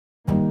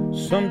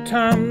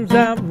Sometimes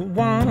I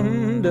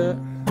wonder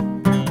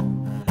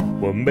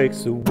what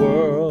makes the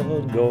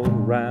world go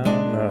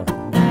round.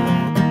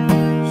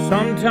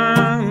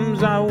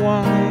 Sometimes I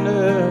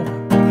wonder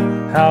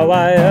how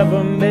I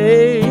ever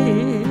made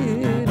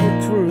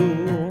it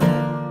through.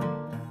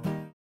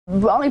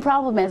 The only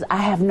problem is I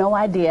have no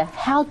idea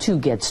how to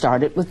get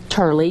started with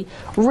Turley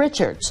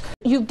Richards.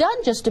 You've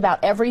done just about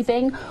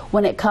everything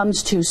when it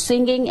comes to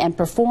singing and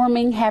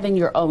performing, having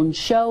your own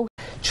show,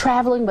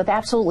 traveling with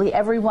absolutely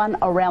everyone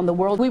around the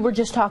world. We were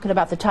just talking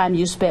about the time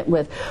you spent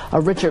with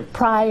Richard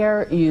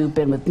Pryor. You've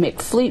been with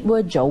Mick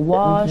Fleetwood, Joe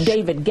Walsh,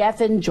 David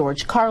Geffen,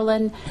 George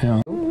Carlin.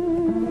 Yeah.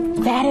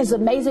 That is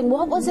amazing.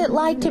 What was it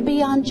like to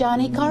be on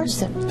Johnny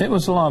Carson? It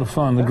was a lot of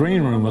fun. The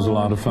green room was a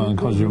lot of fun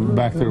because you're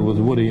back there with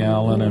Woody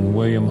Allen and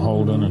William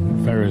Holden and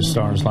various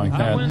stars like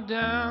that. I went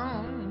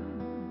down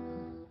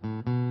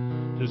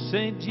to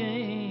St.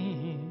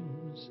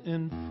 James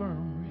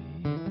Infirmary.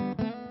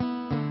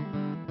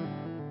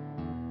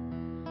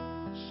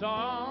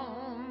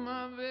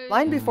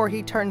 Line before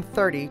he turned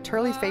 30,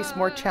 Turley faced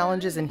more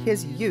challenges in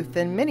his youth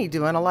than many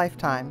do in a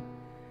lifetime.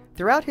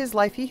 Throughout his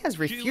life, he has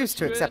refused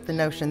to accept the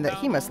notion that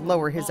he must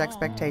lower his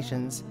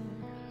expectations.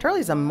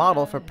 Turley's a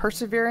model for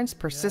perseverance,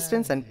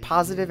 persistence, and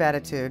positive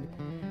attitude.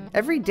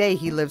 Every day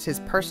he lives his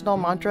personal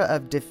mantra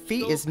of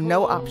defeat is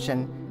no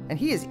option, and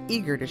he is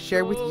eager to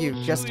share with you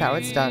just how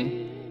it's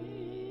done.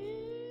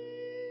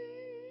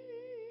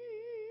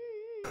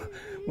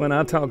 When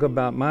I talk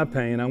about my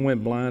pain, I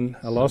went blind.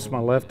 I lost my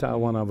left eye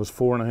when I was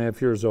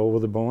 4.5 years old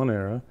with a bow and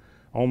arrow.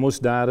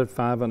 Almost died at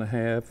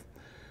 5.5.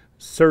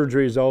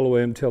 Surgeries all the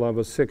way until I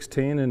was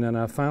 16, and then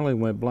I finally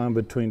went blind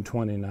between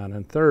 29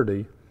 and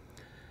 30.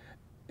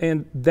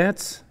 And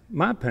that's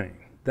my pain.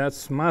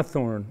 That's my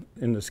thorn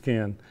in the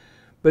skin.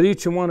 But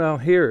each one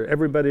out here,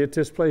 everybody at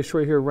this place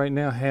right here right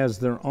now has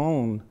their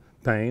own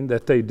pain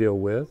that they deal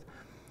with.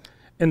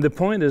 And the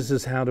point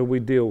is how do we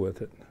deal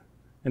with it?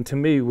 And to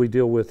me, we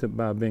deal with it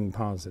by being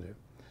positive.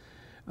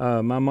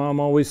 My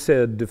mom always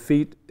said,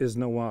 defeat is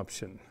no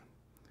option.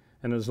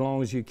 And as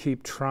long as you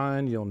keep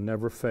trying, you'll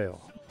never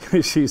fail.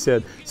 She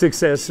said,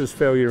 success is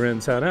failure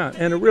inside out.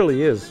 And it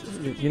really is.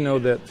 You know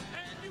that,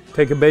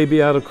 take a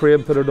baby out of the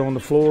crib, put it on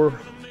the floor,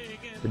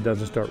 it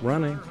doesn't start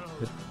running.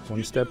 It's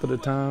one step at a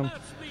time.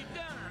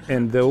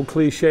 And the old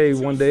cliche,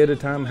 one day at a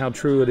time, how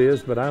true it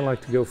is, but I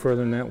like to go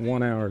further than that,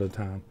 1 hour at a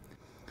time.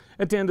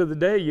 At the end of the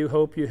day, you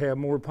hope you have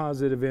more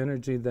positive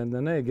energy than the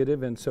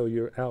negative, and so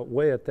you're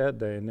outweigh it that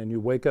day, and then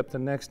you wake up the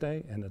next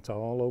day, and it's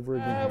all over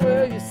again.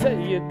 Well, you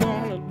say you're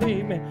gonna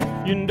leave me,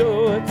 you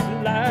know it's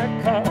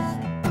like cost.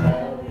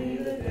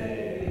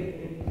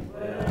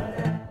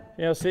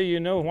 Yeah, see, you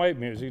know white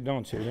music,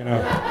 don't you? You know,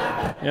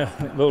 yeah,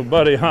 little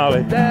Buddy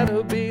Holly.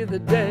 That'll be the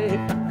day.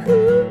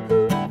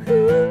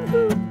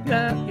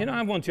 Now, you know,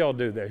 I want y'all to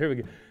do that. Here we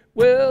go.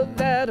 Well,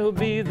 that'll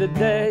be the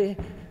day.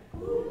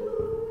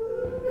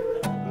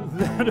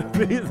 That'll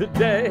be the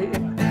day.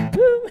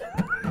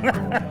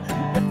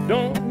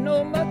 Don't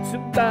know much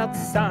about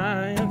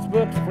science,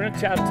 but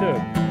French I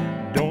took.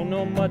 Don't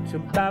know much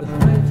about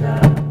French I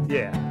took.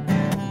 Yeah.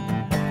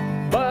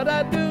 But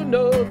I do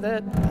know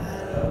that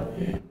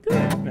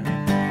good.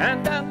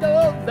 And I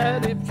know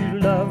that if you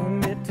love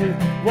me too,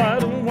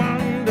 what a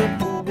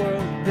wonderful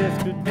world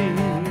this could be.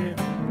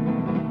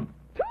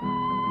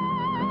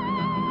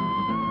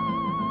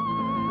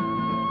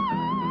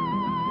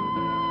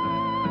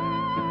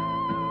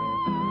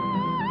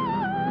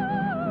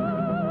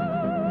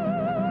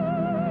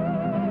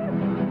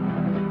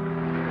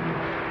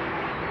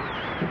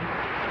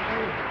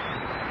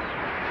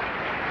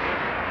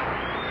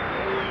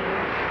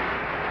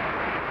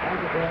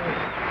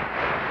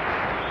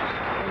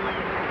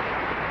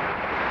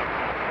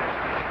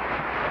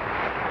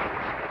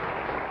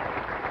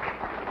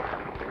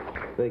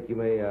 I think you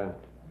may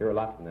hear a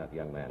lot from that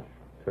young man,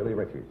 Turley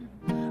Richards.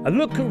 I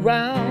look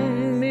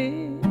around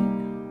me,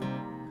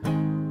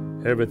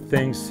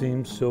 everything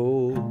seems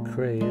so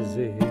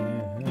crazy.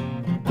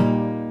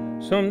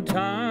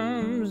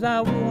 Sometimes I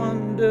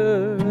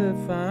wonder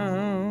if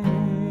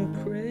I'm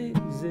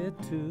crazy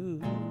too.